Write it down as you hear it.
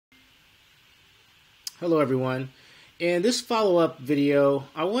Hello everyone. In this follow-up video,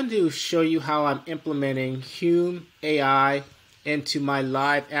 I wanted to show you how I'm implementing Hume AI into my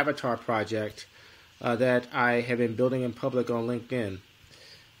live avatar project that I have been building in public on LinkedIn.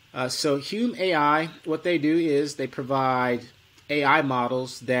 So Hume AI, what they do is they provide AI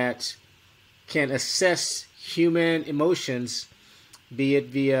models that can assess human emotions, be it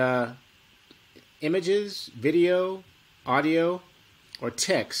via images, video, audio, or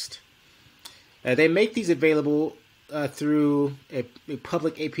text. They make these available through a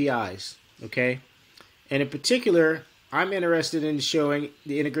public APIs, okay? And in particular, I'm interested in showing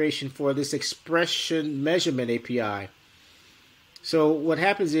the integration for this expression measurement API. So what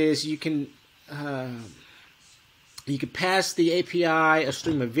happens is you can pass the API a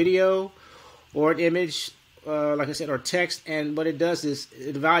stream of video or an image, like I said, or text, and what it does is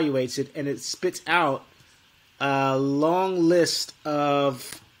it evaluates it and it spits out a long list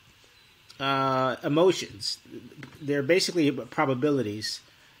of emotions. They're basically probabilities,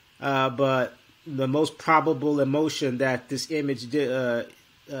 but the most probable emotion that this image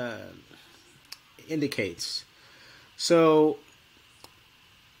indicates. So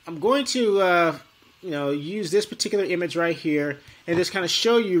I'm going to use this particular image right here and just kind of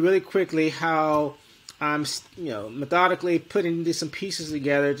show you really quickly how I'm methodically putting some pieces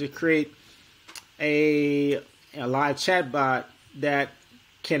together to create a live chatbot that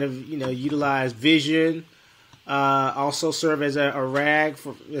can utilize vision, also serve as a RAG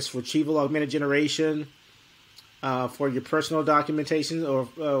for retrieval augmented generation, for your personal documentation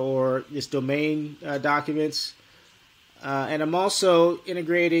or this domain documents, and I'm also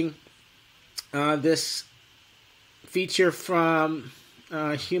integrating this feature from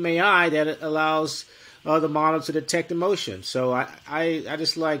Hume AI that allows the model to detect emotion. So I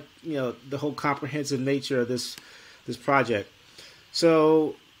just like the whole comprehensive nature of this project.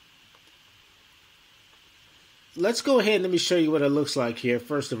 So let's go ahead and let me show you what it looks like here.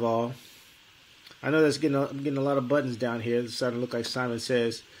 First of all, I know I'm getting a lot of buttons down here. It's starting to look like Simon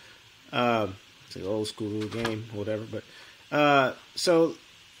Says. It's an old school game, or whatever. But so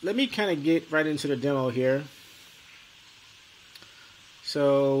let me kind of get right into the demo here.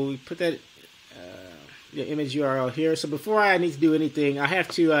 So we put that image URL here. So before I need to do anything, I have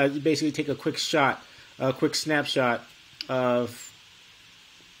to basically take a quick snapshot of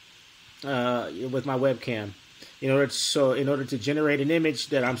with my webcam in order to generate an image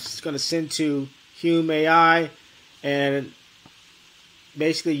that I'm going to send to Hume AI and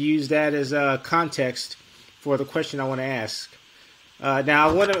basically use that as a context for the question I want to ask. Now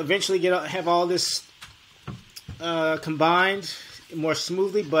I want to eventually have all this combined more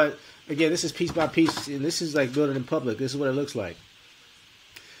smoothly, but again, this is piece by piece, and this is like building in public. This is what it looks like.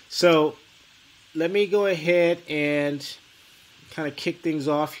 So let me go ahead and kind of kick things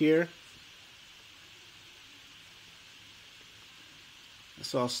off here.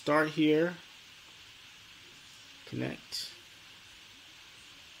 So I'll start here. Connect.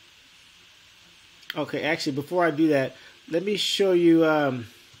 Okay, actually, before I do that, let me show you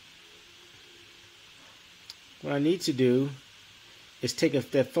what I need to do is take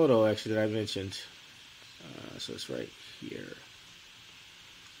that photo actually that I mentioned. So it's right here.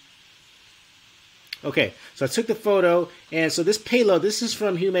 Okay, so I took the photo, and so this payload, this is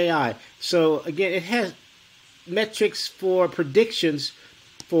from Hume AI. So again, it has metrics for predictions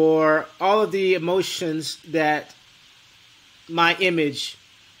for all of the emotions that my image,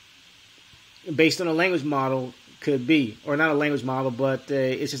 based on a language model, could be. Or not a language model, but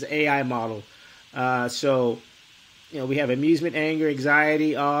it's just an AI model. So, we have amusement, anger,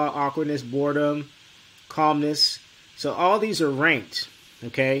 anxiety, awe, awkwardness, boredom, calmness. So all these are ranked,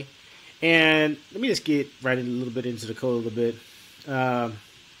 okay? And let me just get right a little bit into the code a little bit. Yeah,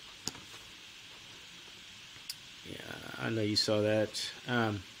 I know you saw that.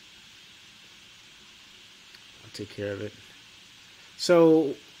 I'll take care of it.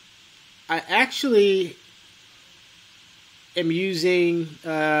 So I actually am using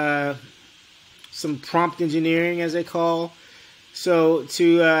some prompt engineering, as they call. So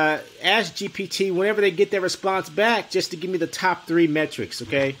to ask GPT whenever they get their response back, just to give me the top 3 metrics,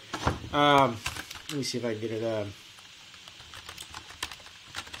 okay? Let me see if I can get it. Let's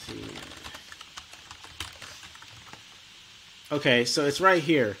see. Okay, so it's right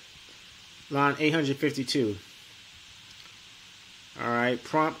here, line 852. All right,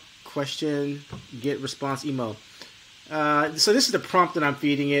 prompt, question, get response, emo. So this is the prompt that I'm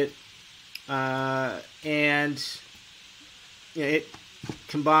feeding it, and it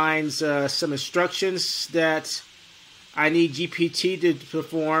combines some instructions that I need GPT to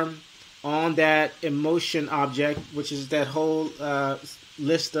perform on that emotion object, which is that whole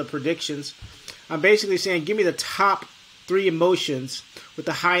list of predictions. I'm basically saying give me the top 3 emotions with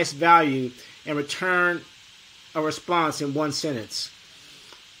the highest value and return a response in 1 sentence.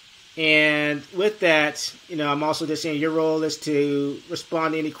 And with that, I'm also just saying your role is to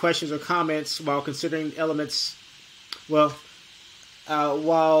respond to any questions or comments while considering elements, while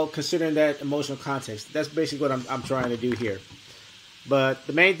considering that emotional context. That's basically what I'm trying to do here. But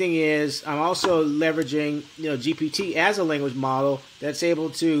the main thing is I'm also leveraging GPT as a language model that's able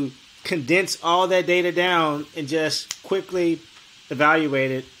to condense all that data down and just quickly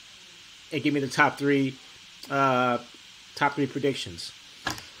evaluate it and give me the top three predictions.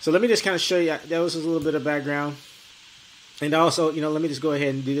 So let me just kind of show you. That was just a little bit of background, and also let me just go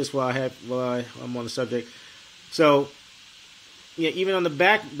ahead and do this while I'm on the subject. So even on the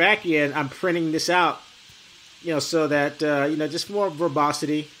back end, I'm printing this out, so that just more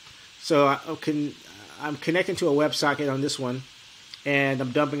verbosity. So I'm connecting to a WebSocket on this one, and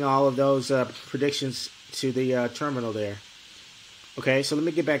I'm dumping all of those predictions to the terminal there. Okay, so let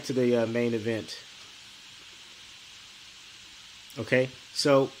me get back to the main event. Okay,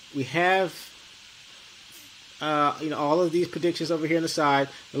 so we have all of these predictions over here on the side.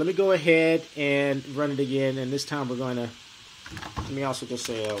 But let me go ahead and run it again, and this time we're going to. Let me also just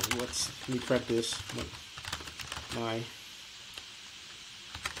say, let me prep this. My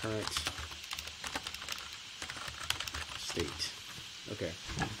current state. Okay.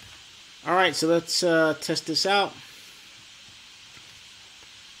 All right, so let's test this out.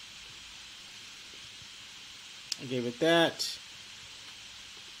 I gave it that.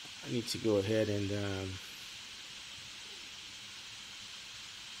 I need to go ahead and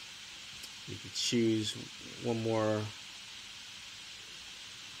you can choose one more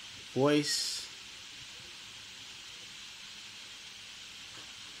voice.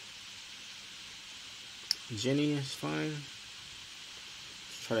 Jenny is fine.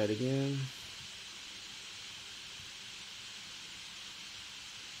 Let's try that again.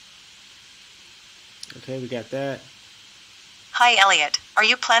 Okay, we got that. Hi, Elliot. Are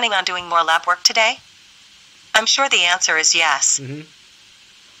you planning on doing more lab work today? I'm sure the answer is yes.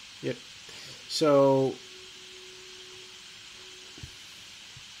 Mm-hmm. Yep. So,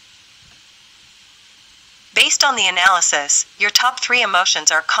 based on the analysis, your top 3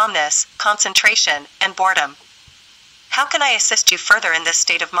 emotions are calmness, concentration, and boredom. How can I assist you further in this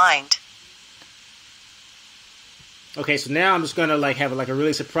state of mind? Okay, so now I'm just going to have a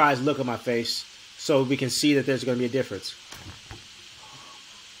really surprised look on my face so we can see that there's going to be a difference.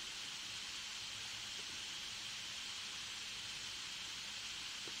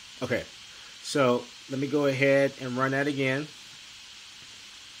 Okay, so let me go ahead and run that again.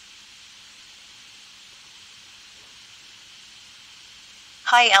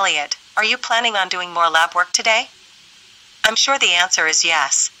 Hi, Elliot. Are you planning on doing more lab work today? I'm sure the answer is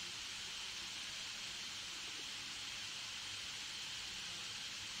yes.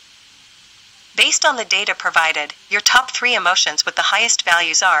 Based on the data provided, your top 3 emotions with the highest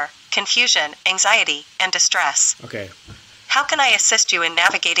values are confusion, anxiety, and distress. Okay. How can I assist you in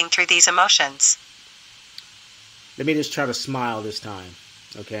navigating through these emotions? Let me just try to smile this time,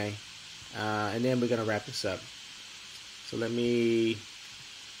 okay? And then we're going to wrap this up. So let me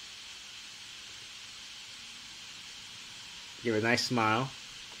give a nice smile.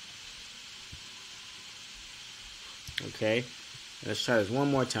 Okay. Let's try this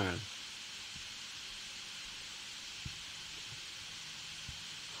one more time.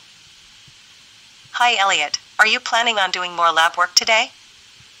 Hi, Elliot. Are you planning on doing more lab work today?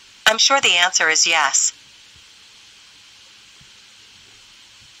 I'm sure the answer is yes.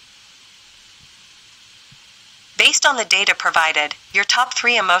 Based on the data provided, your top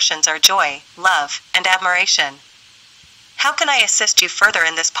 3 emotions are joy, love, and admiration. How can I assist you further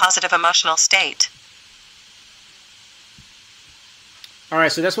in this positive emotional state? All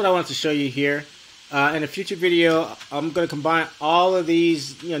right, so that's what I wanted to show you here. In a future video, I'm going to combine all of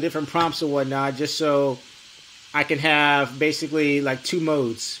these, different prompts and whatnot, just so I can have basically 2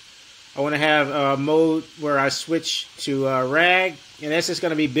 modes. I want to have a mode where I switch to RAG, and that's just going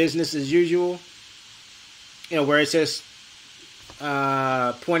to be business as usual. Where it's just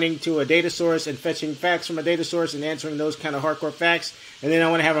pointing to a data source and fetching facts from a data source and answering those kind of hardcore facts. And then I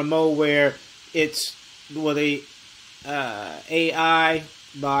want to have a mode where it's the AI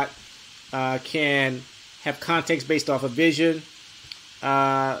bot can have context based off of vision,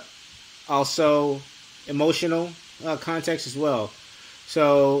 also emotional context as well.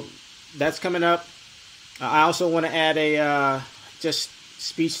 So that's coming up. I also want to add a just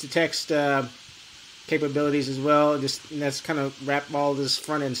speech to text capabilities as well. That's kind of wrap all this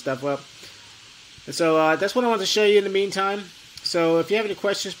front end stuff up. And so that's what I want to show you in the meantime. So if you have any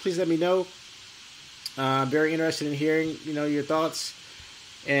questions, please let me know. I'm very interested in hearing, your thoughts.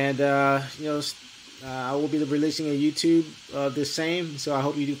 And, I will be releasing a YouTube of the same. So I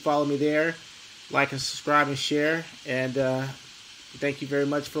hope you do follow me there. Like and subscribe and share. And thank you very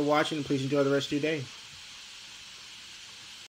much for watching. Please enjoy the rest of your day.